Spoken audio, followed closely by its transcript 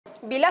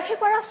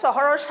বিলাসীপাৰা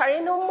চহৰৰ ৪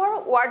 number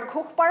ward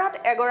ঘোষপাৰাত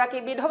এগৰাকী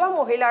বিধৱা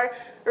মহিলাৰ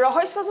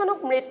ৰহস্যজনক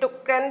মৃত্যুক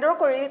কেন্দ্ৰ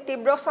কৰি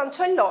তীব্ৰ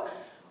চাঞ্চল্য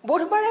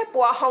বুধবাৰে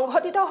পুৱা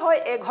সংঘটিত হয়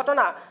এই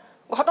ঘটনা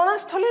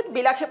ঘটনাস্থলীত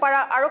বিলাসীপাৰা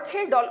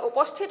আৰক্ষীৰ দল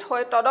উপস্থিত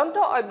হৈ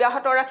তদন্ত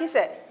অব্যাহত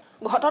ৰাখিছে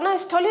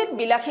ঘটনাস্থলীত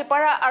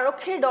বিলাসীপাৰা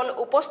আৰক্ষীৰ দল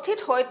উপস্থিত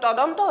হৈ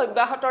তদন্ত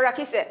অব্যাহত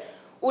ৰাখিছে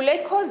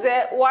উল্লেখ্য যে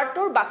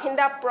ৱাৰ্ডটোৰ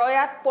বাসিন্দা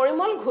প্ৰয়াত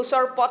পৰিমল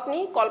ঘোষৰ পত্নী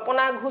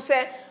কল্পনা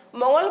ঘোষে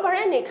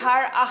মঙ্গলবাৰে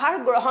নিখাৰ আহাৰ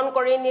গ্ৰহণ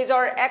কৰি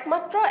নিজৰ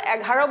একমাত্ৰ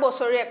 11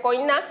 বছৰীয়া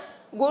কন্যা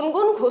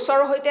গুণগুণ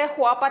ঘোষৰ হৈতে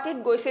হোৱাপাতিত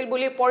গৈছিল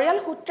বুলি পৰিয়াল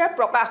সূত্ৰে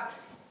প্ৰকাশ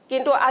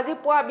কিন্তু আজি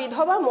পুৱা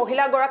বিধৱা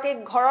মহিলাগৰাকীক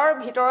ঘৰৰ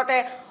ভিতৰতে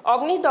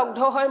অগ্নিদগ্ধ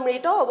হৈ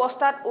মৃত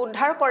অৱস্থাত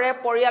উদ্ধাৰ কৰে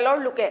পৰিয়ালৰ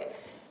লোকে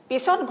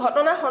পিছত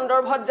ঘটনা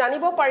সন্দৰ্ভত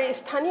জানিব পাৰি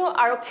স্থানীয়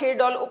আৰক্ষীৰ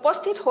দল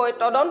উপস্থিত হৈ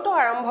তদন্ত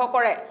আৰম্ভ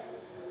কৰে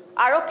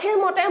আৰক্ষীৰ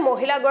মতে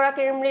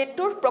মহিলাগৰাকীৰ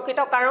মৃত্যুৰ প্ৰকৃত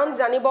কাৰণ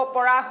জানিব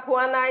পৰা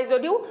হোৱা নাই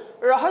যদিও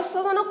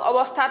ৰহস্যজনক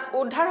অৱস্থাত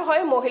উদ্ধাৰ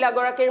হয়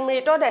মহিলাগৰাকীৰ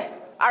মৃতদেহ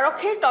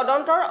আৰক্ষীৰ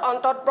তদন্তৰ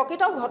অন্তত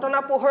প্ৰকৃত ঘটনা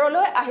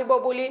পোহৰলৈ আহিব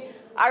বুলি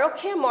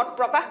আৰক্ষীয়ে মত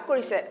প্ৰকাশ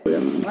কৰিছে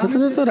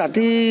ঘটনাটো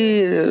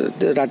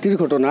ৰাতিৰ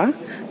ঘটনা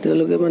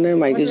তেওঁলোকে মানে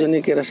মাইকীজনী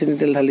কেৰাচিন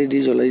তেল ঢালি দি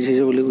জ্বলাইছে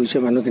বুলি কৈছে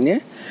মানুহখিনিয়ে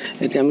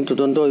এতিয়া আমি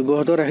তদন্ত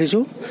অব্যাহত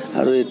ৰাখিছোঁ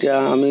আৰু এতিয়া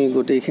আমি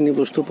গোটেইখিনি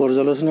বস্তু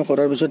পৰ্যালোচনা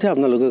কৰাৰ পিছতহে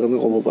আপোনালোকক আমি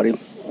ক'ব পাৰিম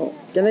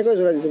কেনেকৈ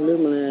জ্বলাইছে বুলি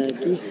মানে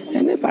কি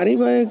এনে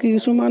পাৰিবাৰিক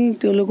কিছুমান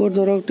তেওঁলোকৰ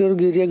ধৰক তেওঁৰ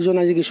গিৰিয়েকজন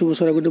আজি কিছু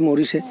বছৰ আগতে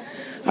মৰিছে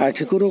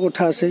আৰ্থিকৰো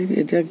কথা আছে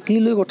এতিয়া কি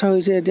লৈ কথা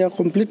হৈছে এতিয়া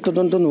কমপ্লিট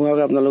তদন্ত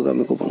নোহোৱাকৈ আপোনালোক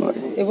আমি ক'ব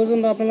নোৱাৰিম এই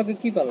পৰ্যন্ত আপোনালোকে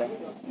কি পালে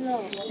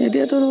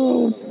এতিয়াতো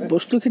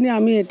বস্তুখিনি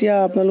আমি এতিয়া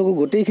আপোনালোকক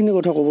গোটেইখিনি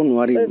কথা ক'ব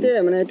নোৱাৰিম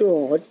মানে এইটো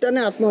হত্যা নে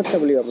আত্মহত্যা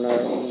বুলি আপোনাৰ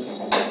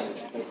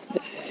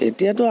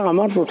এতিয়াতো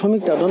আমাৰ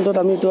প্ৰাথমিক তদন্তত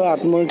আমিতো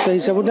আত্মহত্যা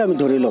হিচাপতে আমি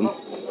ধৰি ল'ম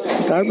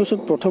তাৰপিছত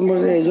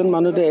প্ৰথমতে এজন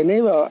মানুহটো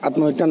এনেই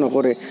আত্মহত্যা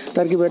নকৰে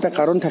তাৰ কিবা এটা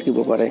কাৰণ থাকিব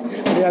পাৰে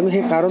গতিকে আমি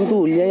সেই কাৰণটো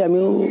উলিয়াই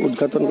আমিও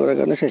উদ্ঘাটন কৰাৰ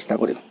কাৰণে চেষ্টা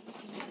কৰিম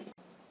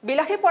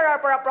বিলাসীপাৰাৰ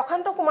পৰা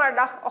প্ৰশান্ত কুমাৰ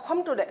দাস অসম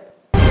টুডে